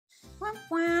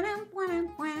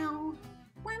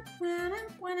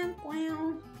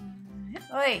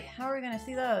Oi, how are we gonna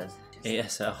see those?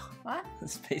 ASL. What?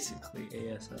 It's basically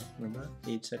ASL. Remember?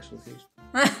 Age, sex, location.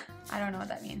 I don't know what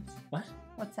that means. What?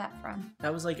 What's that from?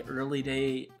 That was like early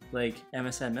day, like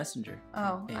MSN Messenger.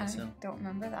 Oh, ASL. I don't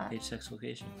remember that. Age, sex,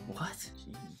 location. What?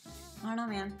 Jeez. I don't know,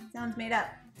 man. Sounds made up.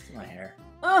 It's my hair.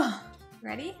 Ugh.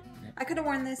 Ready? Yep. I could have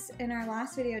worn this in our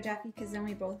last video, Jeffy, because then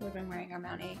we both would have been wearing our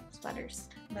Mount A sweaters.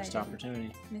 But Missed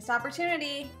opportunity. Missed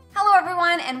opportunity. Hello,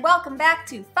 everyone, and welcome back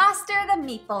to Foster the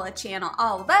Meeple, a channel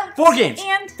all about Board games!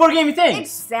 And board gaming things!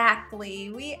 exactly.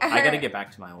 We are... I gotta get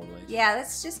back to my old ways. Yeah,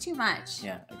 that's just too much.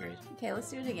 Yeah, agreed. Okay, let's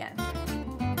do it again.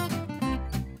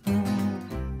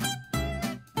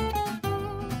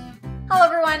 Hello,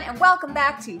 everyone, and welcome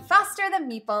back to Foster the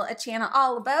Meeple, a channel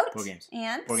all about Board games.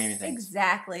 And Board gaming things.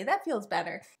 Exactly. That feels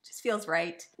better. Just feels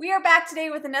right. We are back today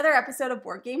with another episode of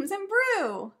Board Games and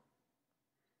Brew.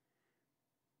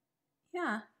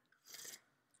 Yeah.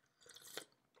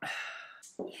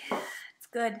 Yeah, it's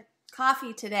good.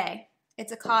 Coffee today.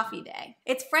 It's a coffee day.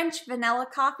 It's French vanilla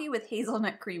coffee with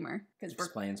hazelnut creamer. Because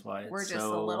Explains why we're it's just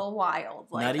so a little wild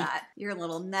like nutty. that. You're a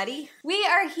little nutty. We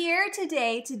are here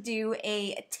today to do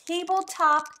a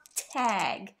tabletop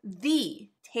tag. The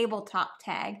tabletop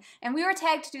tag. And we were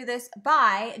tagged to do this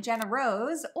by Jenna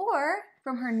Rose, or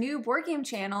from her new board game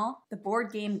channel, The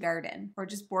Board Game Garden. Or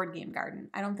just Board Game Garden.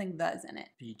 I don't think the's in it.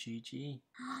 BGG.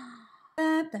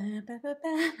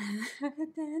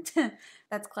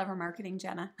 That's clever marketing,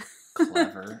 Jenna.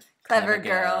 Clever. Clever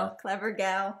girl. Clever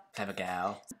gal. Clever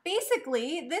gal.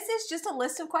 Basically, this is just a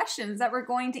list of questions that we're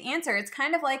going to answer. It's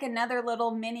kind of like another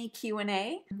little mini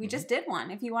Q&A. We just did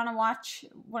one. If you want to watch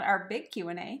our big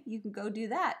Q&A, you can go do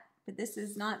that. But this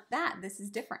is not that. This is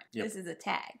different. Yep. This is a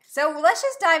tag. So let's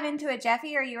just dive into it,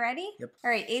 Jeffy. Are you ready? Yep. All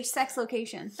right, age, sex,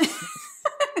 location.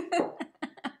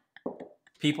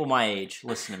 People my age,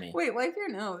 listen to me. Wait, wipe your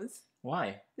nose.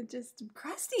 Why? It just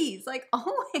crusties, like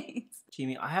always.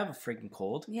 Jamie, I have a freaking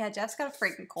cold. Yeah, Jeff's got a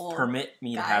freaking cold. Permit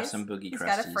me to have some boogie He's crusties.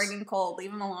 got a friggin' cold.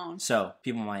 Leave him alone. So,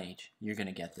 people my age, you're going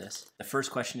to get this. The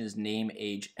first question is name,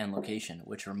 age, and location,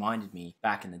 which reminded me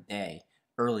back in the day,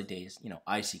 early days, you know,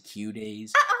 ICQ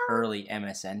days, early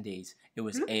MSN days, it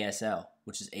was ASL,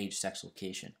 which is age, sex,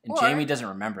 location. And Jamie doesn't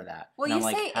remember that. Well, and you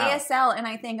I'm say like, how? ASL and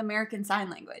I think American Sign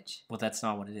Language. Well, that's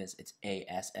not what it is. It's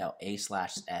ASL,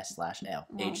 A/S/L,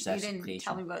 Well, age, sex, you didn't location.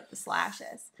 tell me about the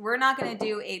slashes. We're not going to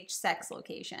do age, sex,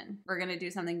 location. We're going to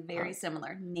do something very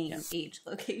similar. Name, age,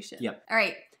 location. Yep. All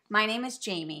right. My name is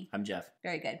Jamie. I'm Jeff.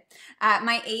 Very good.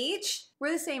 My age,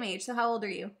 we're the same age. So how old are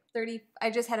you? 30. I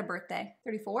just had a birthday.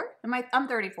 34? I'm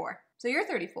 34. So you're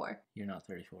 34. You're not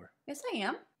 34. Yes, I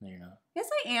am. No, you're not. Yes,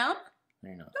 I am. No,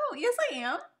 you're not. Oh, yes, I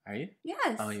am. Are you?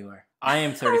 Yes. Oh, you are. I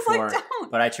am I 34, was like,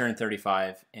 don't. but I turned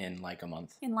 35 in like a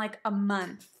month. In like a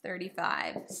month,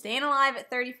 35. Staying alive at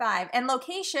 35. And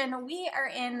location, we are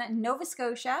in Nova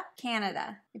Scotia,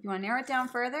 Canada. If you want to narrow it down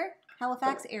further,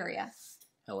 Halifax area.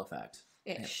 Halifax.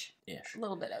 Ish. Ish. A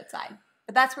little bit outside.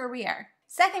 But that's where we are.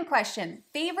 Second question.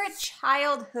 Favorite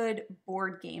childhood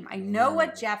board game? I know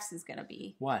what Jeff's is going to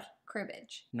be. What?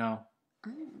 Cribbage. No.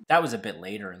 Oh, That was a bit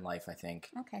later in life, I think.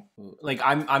 okay. Like,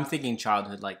 I'm thinking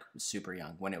childhood, like, super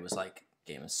young, when it was, like,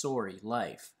 Game of Sorry,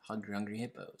 Life, Hungry Hungry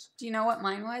Hippos. Do you know what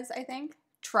mine was, I think?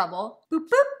 Trouble. Boop,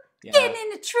 boop. Yeah. Getting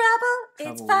into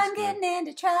trouble. It's Trouble fun was getting good.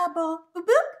 into trouble. Boop,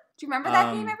 boop. Do you remember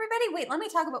that game, everybody? Wait, let me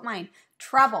talk about mine.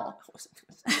 Trouble.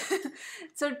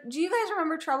 So do you guys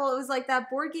remember Trouble? It was like that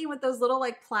board game with those little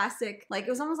like plastic, like it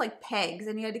was almost like pegs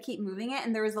and you had to keep moving it.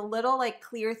 And there was a little like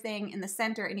clear thing in the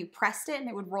center and you pressed it and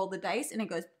it would roll the dice and it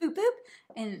goes boop, boop.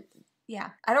 And yeah,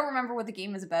 I don't remember what the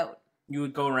game was about. You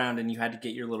would go around and you had to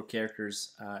get your little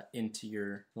characters into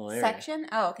your little area. Section?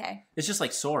 Oh, okay. It's just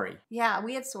like Sorry. Yeah,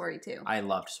 we had Sorry too. I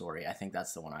loved Sorry. I think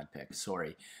that's the one I'd pick.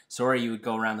 Sorry. Sorry, you would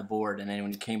go around the board, and then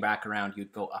when you came back around,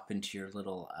 you'd go up into your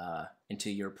little, into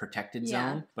your protected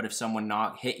zone. But if someone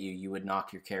hit you, you would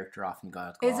knock your character off and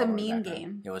go. It was all a the way mean back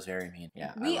game. Up. It was very mean.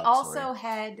 Yeah. We I loved also Sorry.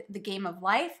 had the Game of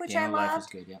Life, which Game I of loved. Life was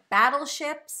good. Yeah.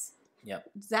 Battleships. Yep.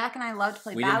 Zach and I loved to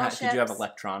play We didn't Battleships. did you have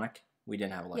electronic? We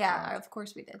didn't have electronic. Yeah, of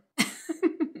course we did.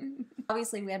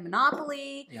 Obviously, we had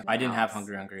Monopoly. Yeah, I didn't have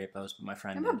Hungry Hungry Hippos, but my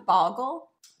friend Remember did. Boggle?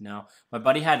 No. My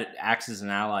buddy had Axes and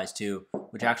Allies too,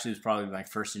 which actually was probably my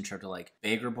first intro to like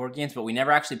bigger board games, but we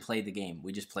never actually played the game.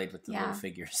 We just played with the little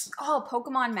figures. Oh,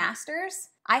 Pokemon Masters?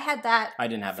 I had that I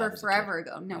didn't have that for as a forever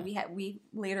kid. ago. No, Yeah. we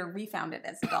later refound it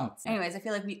as adults. Anyways, I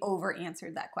feel like we over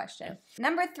answered that question.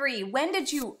 Number 3, when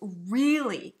did you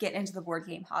really get into the board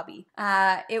game hobby?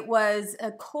 It was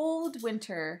a cold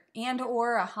winter and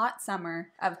or a hot summer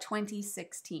of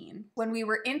 2016 when we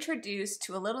were introduced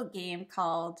to a little game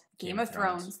called Game of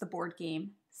Thrones, the board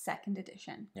game, 2nd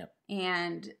edition. Yep.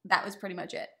 And that was pretty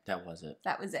much it. That was it.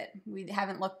 That was it. We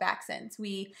haven't looked back since.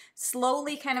 We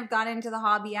slowly kind of got into the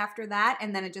hobby after that,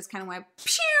 and then it just kind of went,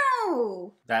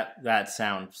 pew! That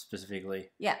sound specifically.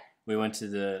 Yeah. We went to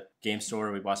the game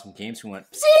store, we bought some games, we went,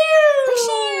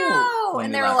 pew!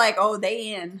 And they were like, oh,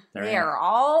 they in. They are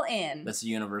all in. That's a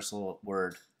universal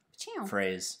word, pew.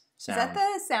 Phrase, sound. Is that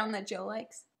the sound that Joe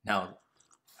likes? No.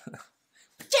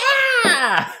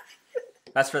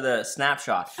 That's for the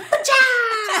snapshot.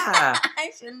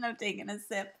 I shouldn't have taken a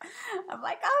sip. I'm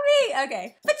like, oh me.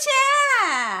 Okay.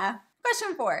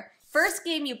 Question 4. First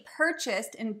game you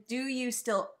purchased, and do you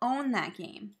still own that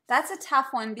game? That's a tough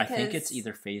one because I think it's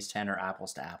either Phase 10 or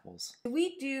Apples to Apples. Did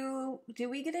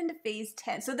we get into Phase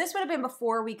 10? So this would have been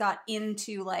before we got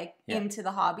into into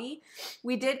the hobby.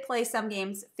 We did play some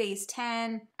games, Phase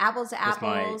 10, Apples to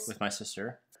Apples. With my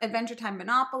sister. Adventure Time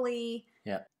Monopoly.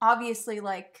 Yeah. Obviously,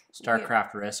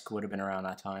 StarCraft Risk would have been around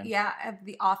that time. Yeah,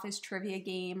 the Office trivia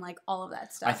game, all of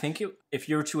that stuff. I think if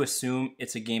you were to assume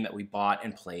it's a game that we bought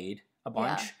and played a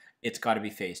bunch, it's got to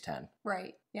be Phase 10.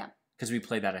 Right, yeah. Because we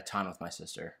played that a ton with my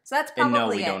sister. So that's probably and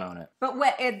no, we don't own it. But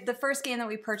the first game that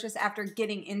we purchased after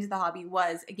getting into the hobby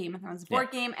was a Game of Thrones board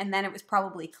game, and then it was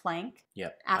probably Clank.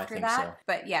 Yep, after I think that. so.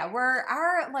 But yeah,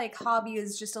 our hobby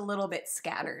is just a little bit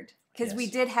scattered. Because we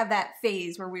did have that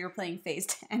phase where we were playing Phase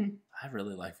 10. I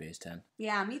really like Phase 10.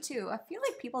 Yeah, me too. I feel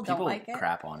like people don't like it. People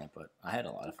crap on it, but I had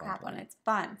a lot of fun playing it. It's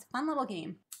fun. It's a fun little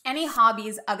game. Any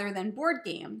hobbies other than board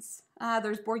games?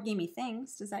 There's board gamey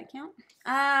things. Does that count?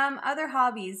 Other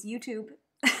hobbies. YouTube.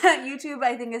 YouTube,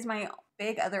 I think, is my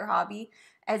big other hobby.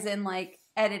 As in,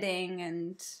 editing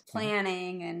and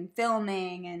planning and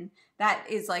filming. And that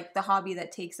is, the hobby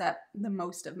that takes up the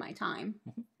most of my time.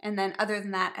 And then other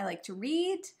than that, I like to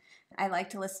read. I like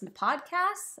to listen to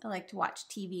podcasts. I like to watch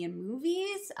TV and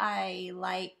movies. I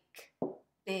like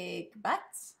big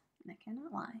butts. I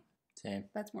cannot lie. Same.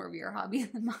 That's more of your hobby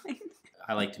than mine.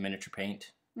 I like to miniature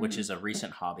paint, which is a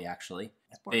recent hobby, actually.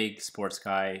 Big sports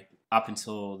guy. Up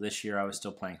until this year, I was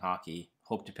still playing hockey.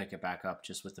 Hope to pick it back up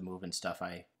just with the move and stuff.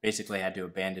 I basically had to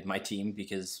abandon my team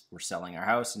because we're selling our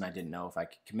house and I didn't know if I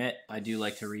could commit. I do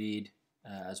like to read.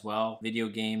 As well. Video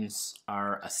games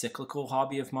are a cyclical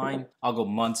hobby of mine. I'll go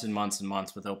months and months and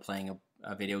months without playing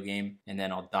a video game, and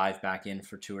then I'll dive back in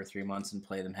for 2 or 3 months and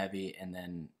play them heavy, and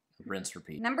then rinse,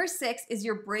 repeat. Number 6 is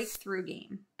your breakthrough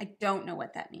game. I don't know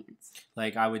what that means.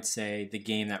 I would say the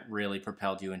game that really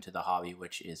propelled you into the hobby,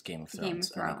 which is Game of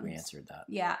Thrones. I think we answered that.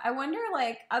 Yeah, I wonder,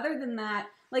 other than that,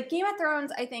 Game of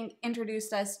Thrones, I think,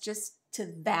 introduced us just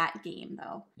to that game,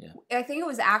 though. Yeah. I think it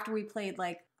was after we played,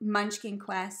 Munchkin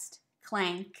Quest,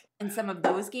 Clank, and some of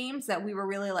those games that we were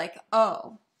really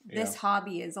this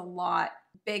hobby is a lot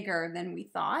bigger than we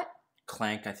thought.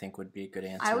 Clank, I think, would be a good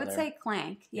answer. I would say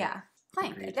Clank, yeah.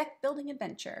 Clank, Agreed. A deck building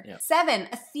adventure. Yeah. 7,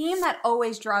 a theme that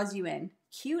always draws you in.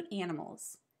 Cute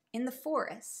animals in the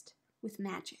forest with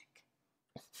magic.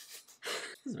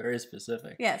 It's very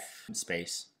specific. Yes.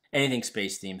 Space. Anything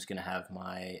space theme is going to have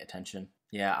my attention.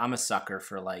 Yeah, I'm a sucker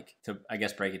for to, I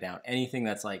guess, break it down. Anything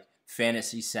that's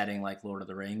fantasy setting like Lord of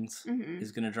the Rings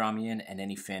is going to draw me in, and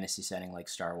any fantasy setting like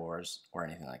Star Wars or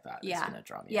anything like that is going to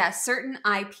draw me in. Yeah, certain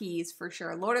IPs for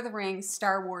sure. Lord of the Rings,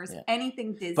 Star Wars,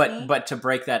 anything Disney. But to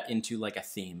break that into a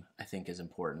theme, I think is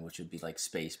important, which would be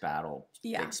space battle,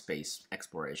 big space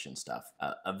exploration stuff.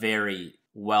 A very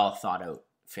well thought out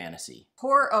fantasy.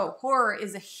 Horror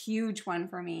is a huge one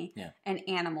for me. Yeah. And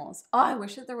animals. Oh, I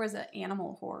wish that there was an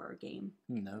animal horror game.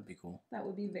 That would be cool. That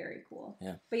would be very cool.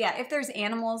 Yeah. But yeah, if there's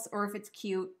animals or if it's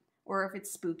cute or if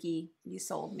it's spooky, you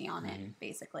sold me on it,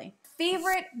 basically.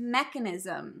 Favorite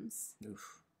mechanisms?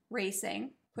 Oof.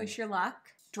 Racing, push your luck,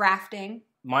 drafting.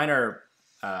 Mine are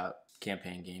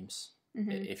campaign games.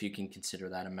 If you can consider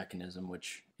that a mechanism,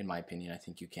 which in my opinion, I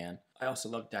think you can. I also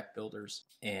love deck builders.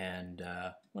 And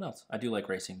what else? I do like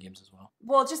racing games as well.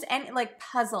 Well, just any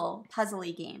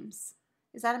puzzly games.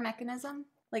 Is that a mechanism?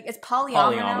 It's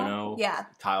polyomino. Yeah.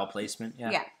 Tile placement.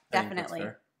 Yeah. Yeah, definitely.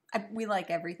 We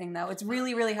like everything though. It's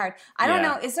really, really hard. I don't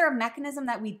know. Is there a mechanism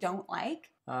that we don't like?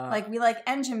 We like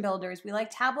engine builders. We like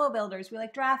tableau builders. We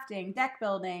like drafting, deck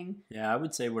building. Yeah, I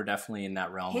would say we're definitely in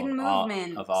that realm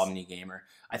of Omni Gamer.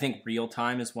 I think real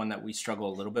time is one that we struggle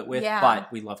a little bit with,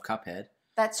 but we love Cuphead.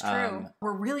 That's true.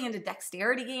 We're really into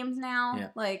dexterity games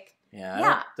now.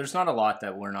 Yeah. There's not a lot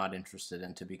that we're not interested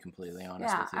in, to be completely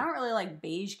honest with you. I don't really like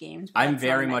beige games. I'm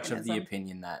very much of the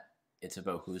opinion that it's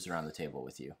about who's around the table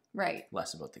with you. Right.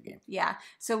 Less about the game. Yeah.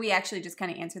 So we actually just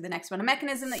kind of answered the next one. A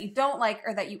mechanism that you don't like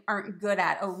or that you aren't good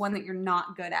at, or one that you're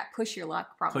not good at. Push your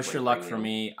luck, probably. Push your luck for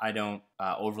me, I don't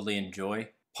overly enjoy.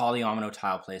 polyomino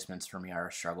tile placements for me are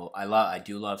a struggle. I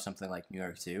do love something like New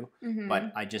York Zoo,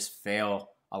 but I just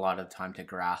fail a lot of the time to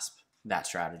grasp that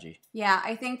strategy. Yeah,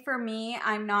 I think for me,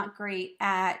 I'm not great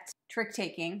at trick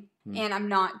taking, and I'm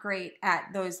not great at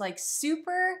those like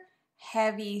super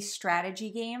heavy strategy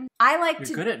games.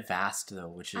 You're good at Vast though,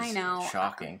 which is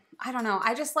shocking. I don't know.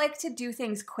 I just like to do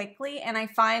things quickly, and I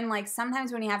find like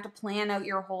sometimes when you have to plan out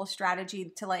your whole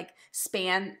strategy to like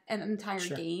span an entire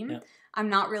game, I'm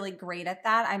not really great at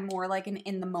that. I'm more like an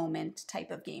in the moment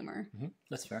type of gamer.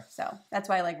 That's fair. So that's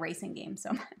why I like racing games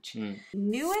so much.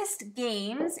 Newest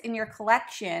games in your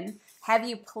collection. Have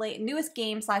you played newest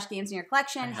game / games in your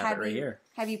collection? I have it right here.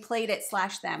 Have you played it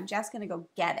 / them? Jeff's gonna go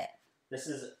get it. This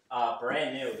is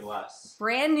brand new to us.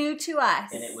 Brand new to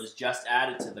us. And it was just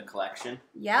added to the collection.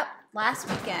 Yep, last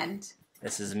weekend.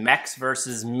 This is Mechs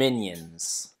vs.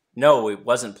 Minions. No, it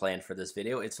wasn't planned for this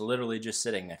video. It's literally just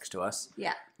sitting next to us.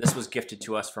 Yeah. This was gifted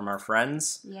to us from our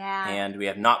friends. Yeah. And we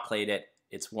have not played it.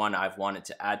 It's one I've wanted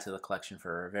to add to the collection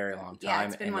for a very long time. Yeah,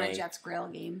 it's been one of Jeff's Grill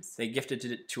games. They gifted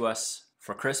it to us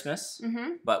for Christmas,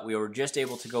 but we were just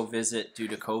able to go visit due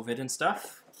to COVID and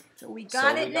stuff. So we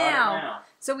got it now.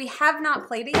 So we have not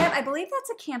played it yet. I believe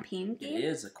that's a campaign game. It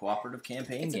is a cooperative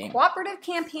campaign game. It's a cooperative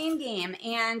campaign game.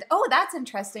 And, that's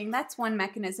interesting. That's one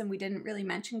mechanism we didn't really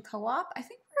mention, co-op. I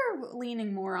think we're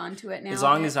leaning more onto it now. As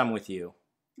long as I'm with you.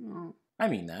 Oh. I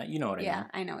mean that. You know what I mean. Yeah,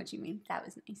 I know what you mean. That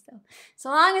was nice, though. So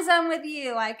long as I'm with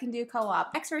you, I can do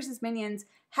co-op. Mechs vs. Minions,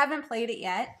 haven't played it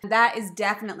yet. That is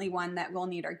definitely one that we'll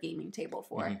need our gaming table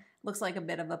for. Looks like a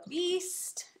bit of a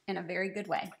beast. In a very good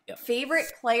way. Yep.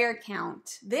 Favorite player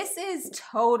count. This is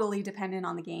totally dependent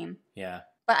on the game. Yeah.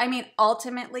 But I mean,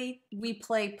 ultimately, we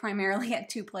play primarily at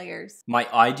 2 players. My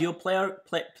ideal player?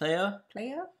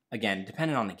 Again,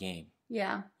 depending on the game.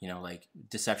 Yeah. You know, like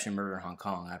Deception, Murder in Hong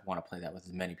Kong, I'd want to play that with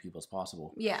as many people as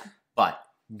possible. Yeah. But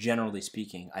generally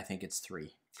speaking, I think it's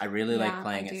 3. I really like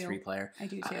playing at 3-player. I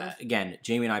do too. Again,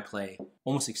 Jamie and I play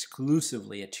almost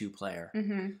exclusively at 2-player.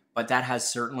 But that has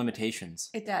certain limitations.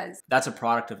 It does. That's a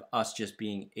product of us just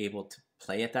being able to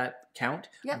play at that count.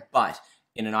 Yep. But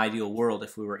in an ideal world,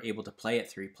 if we were able to play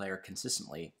at 3-player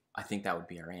consistently, I think that would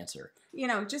be our answer. You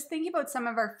know, just thinking about some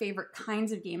of our favorite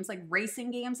kinds of games, like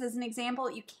racing games as an example,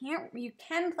 you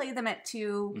can play them at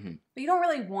 2, but you don't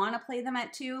really want to play them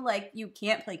at 2. Like, you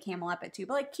can't play Camel Up at 2,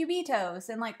 but like Cubitos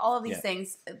and like all of these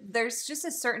things, there's just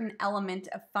a certain element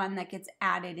of fun that gets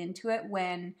added into it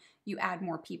when you add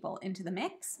more people into the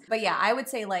mix. But yeah, I would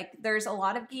say like there's a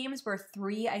lot of games where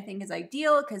 3 I think is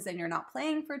ideal because then you're not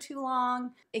playing for too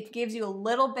long. It gives you a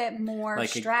little bit more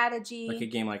strategy. Like a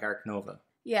game like Ark Nova.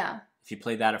 Yeah. If you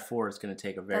play that at 4, it's going to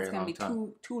take a very long time. That's going to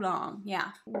be too long, yeah.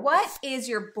 What is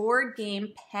your board game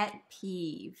pet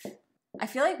peeve? I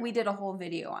feel like we did a whole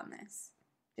video on this,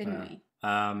 didn't we?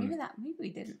 Maybe we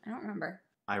didn't. I don't remember.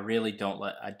 I really don't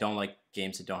like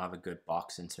games that don't have a good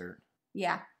box insert.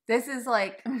 Yeah. This is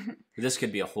like... This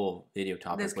could be a whole video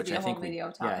topic.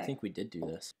 I think we did do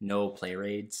this. No play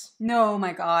raids. No,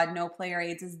 my God. No play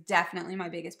raids is definitely my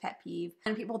biggest pet peeve.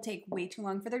 And people take way too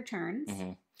long for their turns.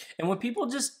 And when people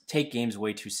just take games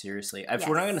way too seriously, if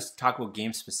we're not going to talk about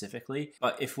games specifically,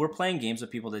 but if we're playing games with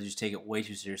people that just take it way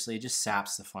too seriously, it just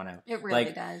saps the fun out. It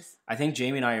really does. I think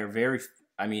Jamie and I are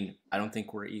I don't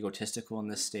think we're egotistical in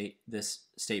this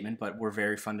statement, but we're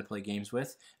very fun to play games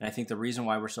with. And I think the reason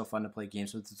why we're so fun to play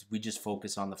games with is we just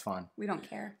focus on the fun. We don't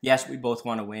care. Yes, we both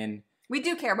want to win. We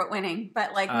do care about winning,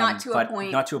 but like not to a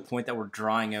point. Not to a point that we're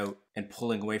drawing out and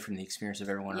pulling away from the experience of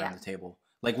everyone around the table.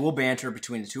 Like we'll banter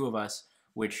between the two of us,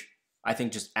 which I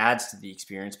think just adds to the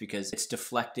experience because it's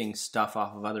deflecting stuff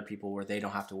off of other people where they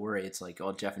don't have to worry. It's like,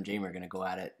 oh, Jeff and Jamie are going to go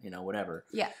at it, whatever.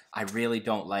 Yeah. I really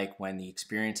don't like when the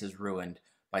experience is ruined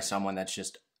by someone that's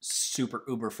just super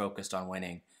uber focused on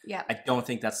winning. Yeah. I don't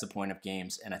think that's the point of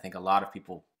games. And I think a lot of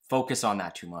people focus on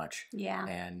that too much. Yeah.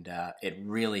 And it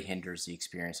really hinders the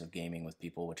experience of gaming with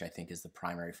people, which I think is the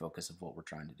primary focus of what we're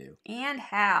trying to do. And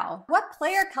how? What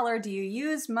player color do you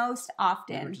use most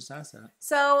often? We were just asked that.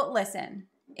 So listen,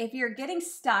 if you're getting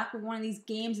stuck with one of these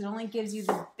games that only gives you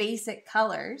the basic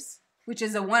colors, which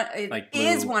is one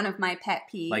of my pet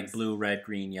peeves. Like blue, red,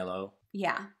 green, yellow.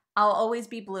 Yeah. I'll always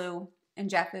be blue. And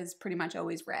Jeff is pretty much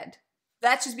always red.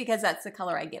 That's just because that's the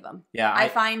color I give him. Yeah, I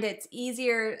find it's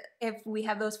easier if we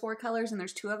have those 4 colors and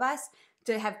there's 2 of us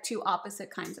to have 2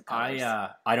 opposite kinds of colors.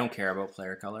 I don't care about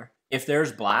player color. If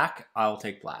there's black, I'll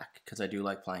take black because I do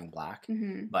like playing black.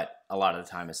 But a lot of the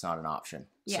time it's not an option.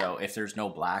 Yeah. So if there's no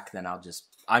black, then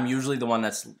I'm usually the one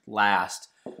that's last,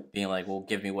 being like, well,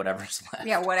 give me whatever's left.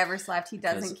 Yeah, whatever's left. He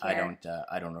doesn't care.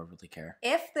 I don't overly care.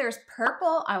 If there's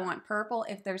purple, I want purple.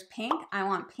 If there's pink, I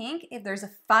want pink. If there's a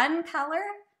fun color,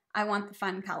 I want the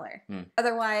fun color.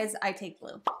 Otherwise, I take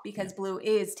blue because blue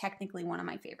is technically one of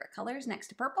my favorite colors next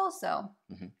to purple. So,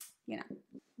 you know,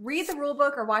 read the rule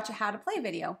book or watch a how to play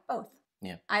video, both.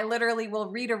 Yeah. I literally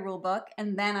will read a rule book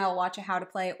and then I'll watch a how to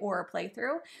play or a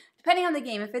playthrough, depending on the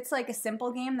game. If it's like a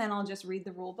simple game, then I'll just read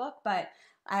the rule book. But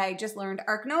I just learned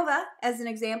Ark Nova as an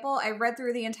example. I read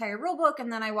through the entire rule book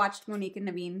and then I watched Monique and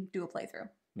Naveen do a playthrough.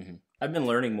 I've been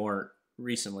learning more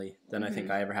recently than I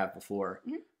think I ever have before.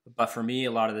 But for me,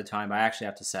 a lot of the time, I actually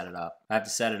have to set it up. I have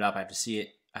to set it up. I have to see it.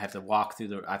 I have to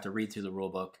I have to read through the rule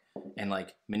book and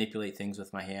like manipulate things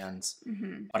with my hands.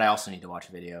 But I also need to watch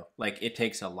a video. Like it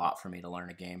takes a lot for me to learn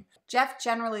a game. Jeff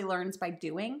generally learns by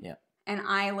doing. Yeah. And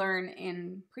I learn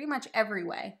in pretty much every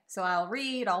way. So I'll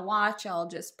read, I'll watch, I'll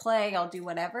just play, I'll do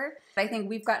whatever. But I think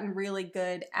we've gotten really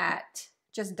good at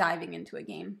just diving into a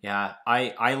game. Yeah.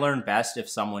 I learn best if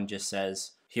someone just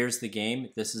says, here's the game.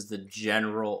 This is the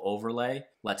general overlay.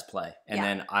 Let's play. And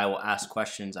then I will ask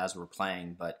questions as we're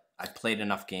playing. But I've played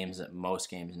enough games that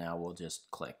most games now will just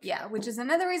click. Yeah, which is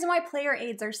another reason why player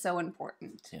aids are so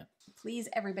important. Yeah. Please,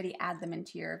 everybody, add them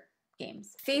into your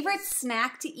games. Favorite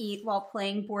snack to eat while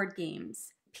playing board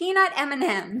games? Peanut M&Ms.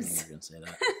 I knew you were going to say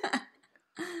that.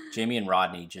 Jamie and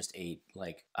Rodney just ate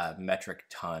like a metric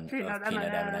ton of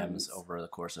peanut M&Ms over the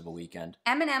course of a weekend.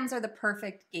 M&Ms are the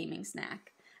perfect gaming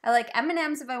snack. I like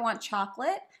M&Ms if I want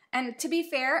chocolate. And to be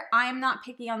fair, I'm not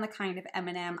picky on the kind of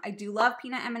M&M. I do love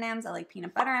peanut M&Ms. I like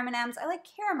peanut butter M&Ms. I like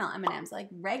caramel M&Ms. I like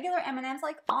regular M&Ms. I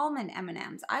like almond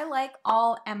M&Ms. I like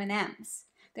all M&Ms.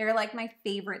 They're like my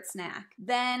favorite snack.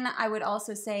 Then I would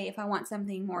also say if I want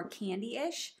something more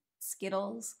candy-ish,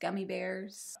 Skittles, gummy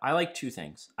bears. I like two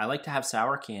things. I like to have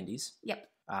sour candies. Yep.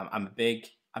 I'm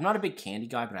not a big candy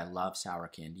guy, but I love sour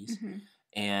candies.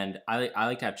 And I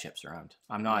like to have chips around.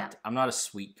 I'm not a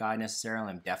sweet guy necessarily.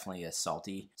 I'm definitely a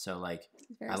salty. So like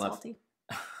I love salty.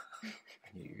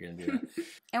 I knew you were gonna do that.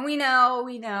 And we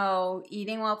know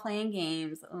eating while playing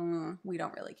games, we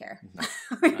don't really care.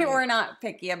 No, we're not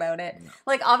picky about it. No.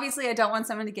 Like obviously I don't want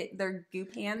someone to get their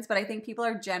goop hands, but I think people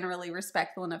are generally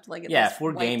respectful enough to like if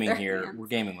we're gaming here, hands. We're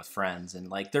gaming with friends, and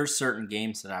like there's certain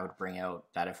games that I would bring out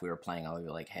that if we were playing, I would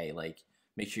be like, hey, like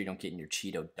make sure you don't get in your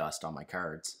Cheeto dust on my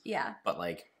cards. Yeah. But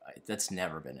like, that's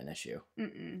never been an issue.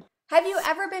 Have you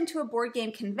ever been to a board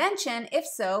game convention? If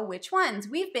so, which ones?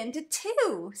 We've been to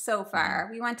 2 so far.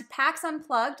 We went to PAX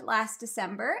Unplugged last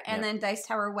December and then Dice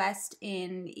Tower West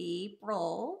in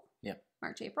April. Yep.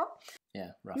 March, April.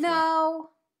 Yeah, roughly.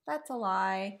 No, that's a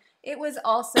lie. It was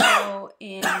also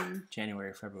in January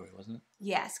or February, wasn't it?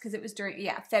 Yes, because it was during,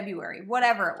 February,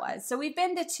 whatever it was. So we've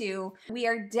been to 2. We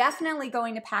are definitely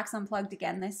going to PAX Unplugged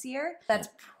again this year. That's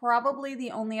probably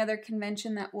the only other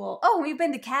convention that will, we've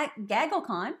been to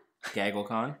GaggleCon.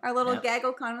 GaggleCon. Our little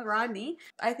GaggleCon with Rodney.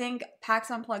 I think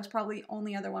PAX Unplugged is probably the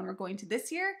only other one we're going to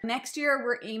this year. Next year,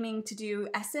 we're aiming to do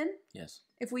Essen. Yes.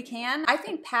 If we can. I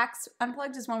think PAX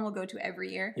Unplugged is one we'll go to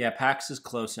every year. Yeah, PAX is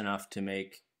close enough to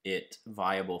make it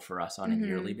viable for us on a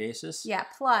yearly basis. Yeah,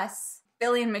 plus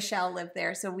Billy and Michelle live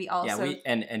there, so we also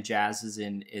and Jazz is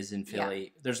in Philly.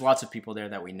 Yeah. There's lots of people there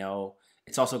that we know.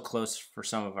 It's also close for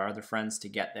some of our other friends to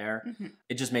get there.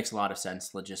 It just makes a lot of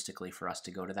sense logistically for us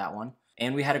to go to that one.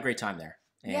 And we had a great time there.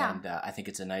 And I think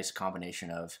it's a nice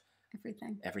combination of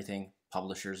everything.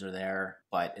 Publishers are there,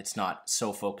 but it's not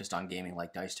so focused on gaming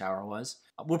like Dice Tower was.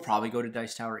 We'll probably go to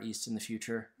Dice Tower East in the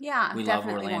future. Yeah, we love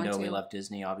Orlando. We love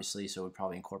Disney, obviously, so we'd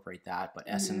probably incorporate that. But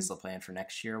Essen's the plan for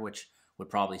next year, which would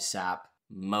probably sap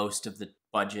most of the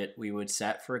budget we would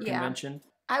set for a convention.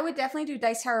 I would definitely do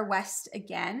Dice Tower West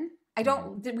again.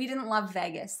 We didn't love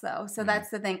Vegas though, so that's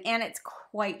the thing. And it's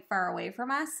quite far away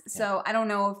from us. So I don't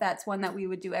know if that's one that we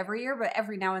would do every year, but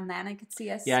every now and then I could see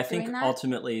us doing that. Yeah, I think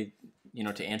ultimately,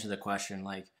 to answer the question,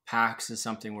 like PAX is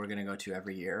something we're going to go to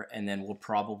every year. And then we'll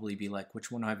probably be like, which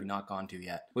one have we not gone to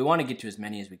yet? We want to get to as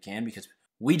many as we can because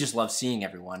we just love seeing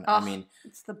everyone. I mean,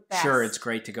 it's the best. Sure, it's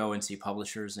great to go and see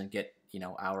publishers and get,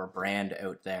 our brand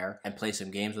out there and play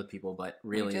some games with people, but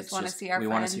really we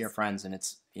want to see our friends, and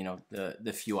it's,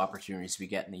 the few opportunities we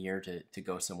get in the year to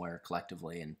go somewhere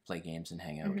collectively and play games and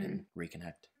hang out and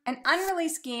reconnect. An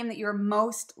unreleased game that you're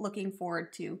most looking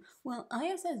forward to. Well,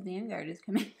 ISS Vanguard is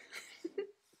coming.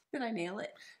 Did I nail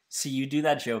it? See, you do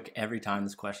that joke every time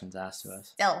this question's asked to us.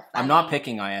 Still funny. I'm not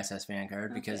picking ISS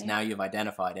Vanguard because now you've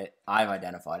identified it. I've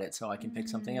identified it, so I can pick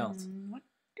something else. What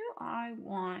do I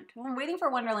want? Well, I'm waiting for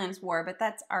Wonderland's War, but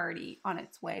that's already on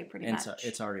its way pretty much.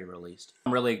 It's already released.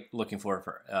 I'm really looking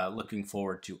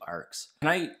forward to Arcs. Can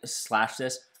I slash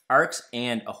this? Arcs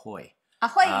and Ahoy.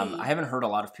 Ahoy! I haven't heard a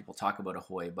lot of people talk about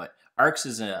Ahoy, but Arcs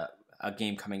is a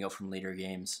game coming out from Leader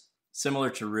Games. Similar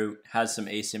to Root, has some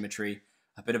asymmetry,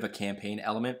 a bit of a campaign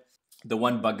element. The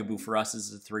one bugaboo for us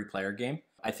is a 3-player game.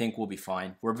 I think we'll be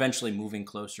fine. We're eventually moving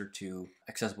closer to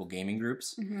accessible gaming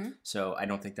groups. So I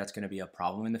don't think that's going to be a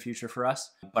problem in the future for us.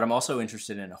 But I'm also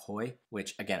interested in Ahoy,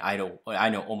 which again, I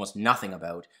know almost nothing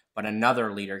about, but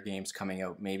another leader game's coming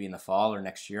out maybe in the fall or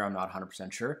next year. I'm not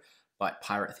 100% sure, but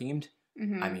pirate themed.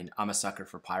 I mean, I'm a sucker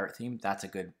for pirate theme. That's a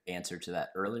good answer to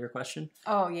that earlier question.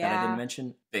 Oh, yeah. That I didn't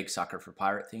mention. Big sucker for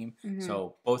pirate theme.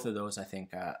 So both of those, I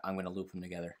think I'm going to loop them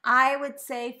together. I would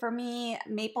say for me,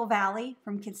 Maple Valley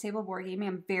from Kids Table Board Gaming.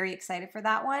 I'm very excited for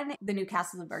that one. The new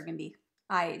Castles of Burgundy.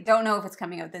 I don't know if it's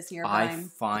coming out this year, but I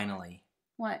finally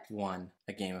won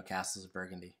a game of Castles of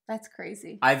Burgundy. That's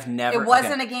crazy. It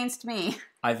wasn't against me.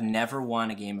 I've never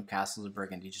won a game of Castles of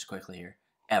Burgundy, just quickly here.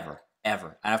 Ever. And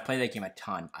I've played that game a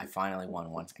ton. I finally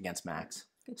won one against Max.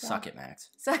 Suck it,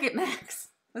 Max. Suck it, Max.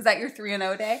 Was that your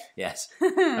 3-0 day? Yes.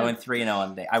 I went 3-0 on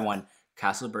the day. I won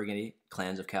Castle of Burgundy,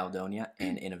 Clans of Caledonia,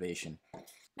 and Innovation.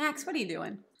 Max, what are you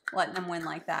doing? Letting them win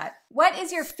like that. What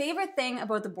is your favorite thing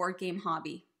about the board game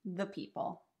hobby? The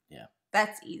people. Yeah.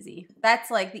 That's easy.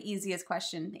 That's like the easiest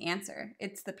question to answer.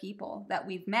 It's the people that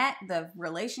we've met, the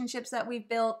relationships that we've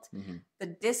built, the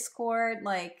Discord,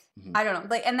 I don't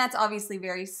know. And that's obviously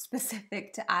very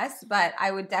specific to us, but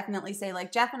I would definitely say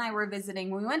Jeff and I were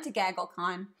visiting when we went to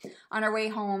GaggleCon on our way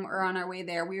home or on our way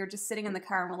there. We were just sitting in the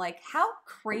car and we're like, how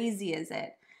crazy is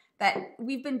it that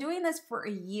we've been doing this for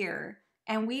a year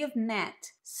and we have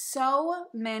met so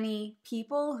many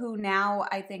people who now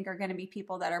I think are going to be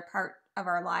people that are part of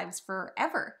our lives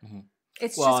forever.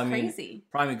 It's just crazy.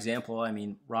 Prime example,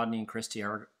 Rodney and Christy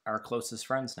are our closest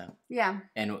friends now. Yeah.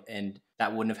 And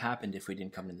that wouldn't have happened if we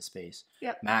didn't come into space.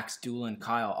 Yep. Max, Doolin,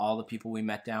 Kyle, all the people we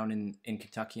met down in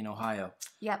Kentucky and Ohio.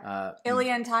 Yep.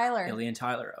 Ilya and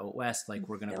Tyler out west.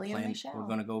 We're gonna plan. We're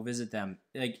gonna go visit them.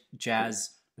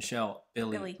 Jazz, Michelle,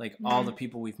 Billy. All the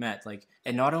people we've met.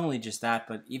 And not only just that,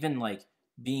 but even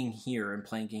being here and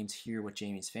playing games here with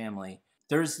Jamie's family.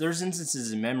 There's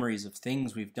instances and memories of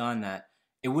things we've done that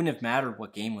it wouldn't have mattered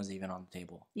what game was even on the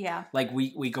table. Yeah.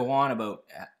 We go on about,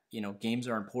 games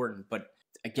are important, but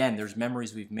again, there's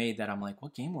memories we've made that I'm like,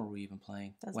 what game were we even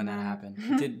playing that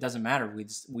happened? It doesn't matter.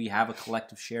 We have a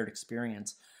collective shared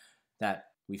experience that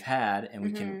we've had and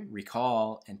we can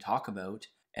recall and talk about.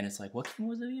 And it's like, what game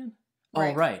was it again?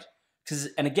 Right. Oh, right.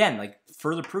 And again,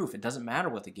 further proof, it doesn't matter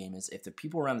what the game is. If the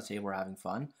people around the table are having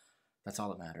fun, that's all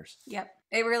that matters. Yep.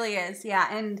 It really is. Yeah.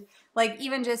 And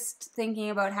even just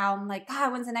thinking about how I'm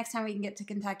God, when's the next time we can get to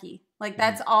Kentucky?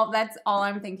 That's all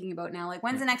I'm thinking about now.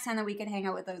 When's the next time that we can hang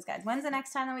out with those guys? When's the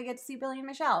next time that we get to see Billy and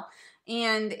Michelle?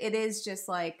 And it is just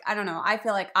I don't know. I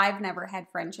feel like I've never had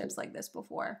friendships like this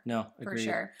before. No, for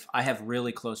sure. I have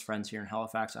really close friends here in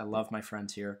Halifax. I love my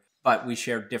friends here, but we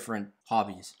share different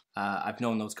hobbies. I've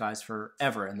known those guys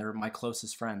forever and they're my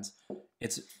closest friends.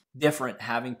 It's different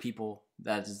having people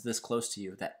that is this close to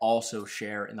you that also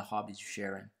share in the hobbies you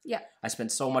share in. Yeah. I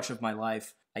spent so much of my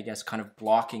life, I guess, kind of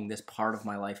blocking this part of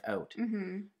my life out,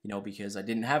 because I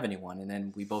didn't have anyone. And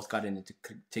then we both got into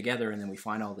together and then we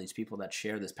find all these people that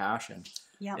share this passion.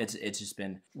 Yeah. It's just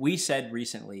been, we said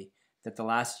recently that the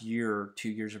last year or 2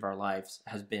 years of our lives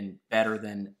has been better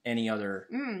than any other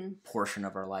portion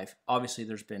of our life. Obviously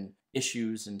there's been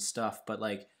issues and stuff, but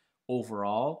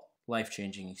overall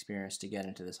life-changing experience to get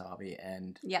into this hobby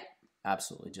and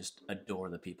absolutely just adore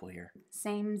the people here.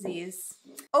 Samesies.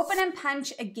 Open and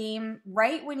punch a game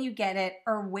right when you get it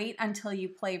or wait until you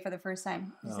play for the first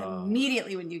time. Just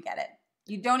immediately when you get it.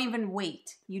 You don't even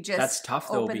wait. You just That's tough,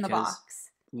 though, open the box.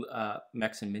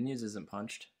 Mechs and Minions isn't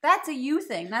punched. That's a you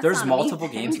thing. There's multiple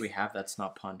games we have that's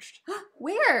not punched.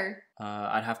 Where?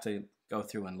 I'd have to go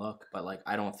through and look, but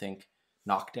I don't think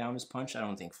Knockdown is punched. I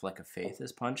don't think Flick of Faith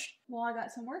is punched. Well, I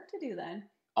got some work to do then.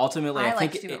 Ultimately, I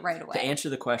think to do it right away. To answer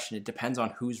the question, it depends on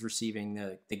who's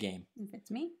receiving the game. If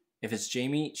it's me. If it's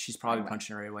Jamie, she's probably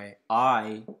punching it right away.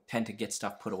 I tend to get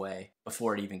stuff put away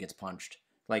before it even gets punched.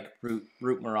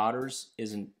 Root Marauders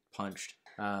isn't punched.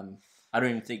 I don't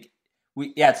even think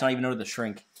it's not even out of the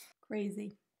shrink.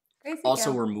 Crazy.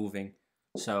 Also, we're moving,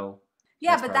 so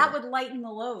yeah, but that would lighten the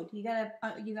load. You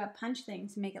gotta punch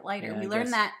things to make it lighter. We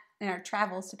learned that in our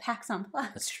travels to PAX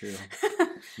Unplugged. That's true.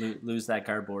 Lose that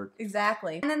cardboard.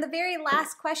 Exactly. And then the very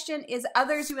last question is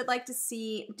others you would like to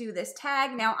see do this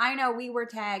tag. Now, I know we were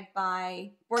tagged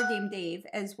by Board Game Dave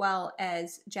as well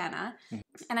as Jenna.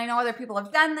 And I know other people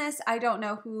have done this. I don't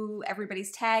know who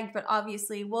everybody's tagged, but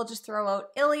obviously we'll just throw out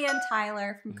Ilya and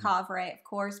Tyler from Cavray, of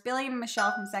course, Billy and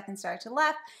Michelle from Second Star to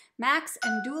Left, Max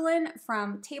and Doolin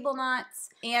from Table Knots,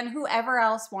 and whoever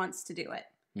else wants to do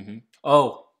it.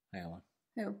 Oh, hang on.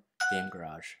 Who? Game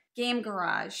Garage. Game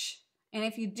Garage. And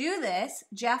if you do this,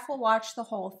 Jeff will watch the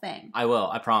whole thing. I will.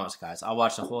 I promise, guys. I'll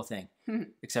watch the whole thing,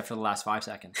 except for the last 5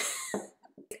 seconds.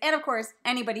 And of course,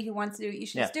 anybody who wants to do it, you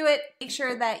should just do it. Make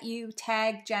sure that you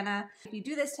tag Jenna. If you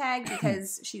do this tag,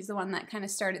 because she's the one that kind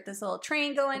of started this little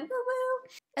train going, woo woo.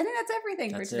 I think that's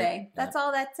everything for today. That's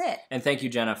all. That's it. And thank you,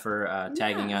 Jenna, for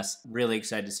tagging us. Really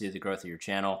excited to see the growth of your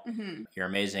channel. You're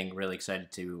amazing. Really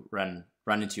excited to run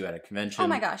into you at a convention. Oh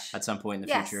my gosh. At some point in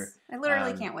the future. I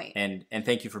literally can't wait. And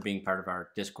thank you for being part of our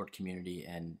Discord community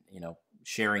and,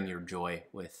 sharing your joy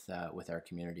with our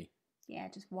community. Yeah,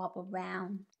 just wobble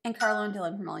around. And Carlo and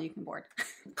Dylan from All You Can Board.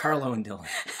 Carlo and Dylan.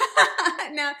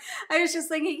 No, I was just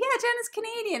thinking, yeah, Jen is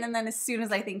Canadian. And then as soon as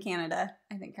I think Canada,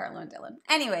 I think Carlo and Dylan.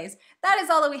 Anyways, that is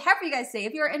all that we have for you guys today.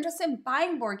 If you are interested in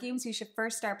buying board games, you should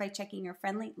first start by checking your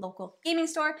friendly local gaming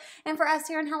store. And for us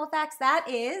here in Halifax, that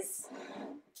is...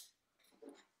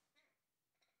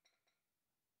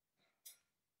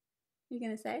 You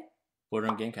gonna say?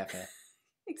 Boardroom Game Cafe.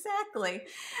 Exactly.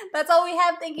 That's all we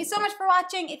have. Thank you so much for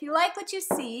watching. If you like what you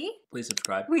see, please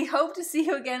subscribe. We hope to see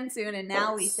you again soon. And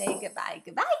now we say goodbye.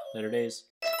 Goodbye. Later days.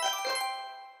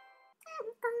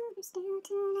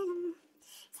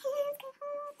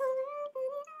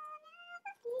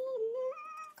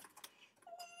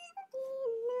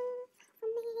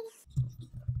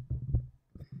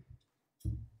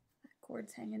 That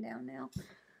cord's hanging down now.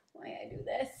 Why I do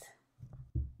this?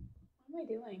 What am I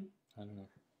doing? I don't know.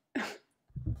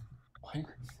 What?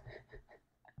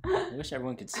 I wish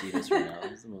everyone could see this right now.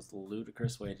 This is the most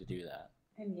ludicrous way to do that.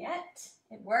 And yet,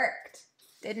 it worked,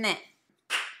 didn't it?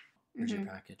 Where's your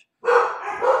package?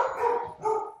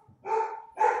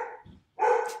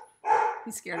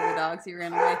 He's scared of the dogs. He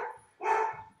ran away.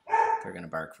 They're gonna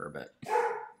bark for a bit.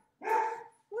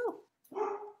 Woo. Woo.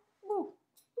 Woo.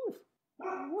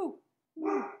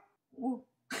 Woo. Woo.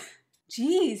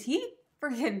 Jeez, he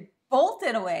freaking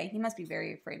bolted away. He must be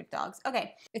very afraid of dogs.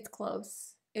 Okay, it's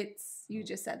close. You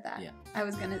just said that. Yeah. I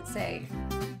was gonna say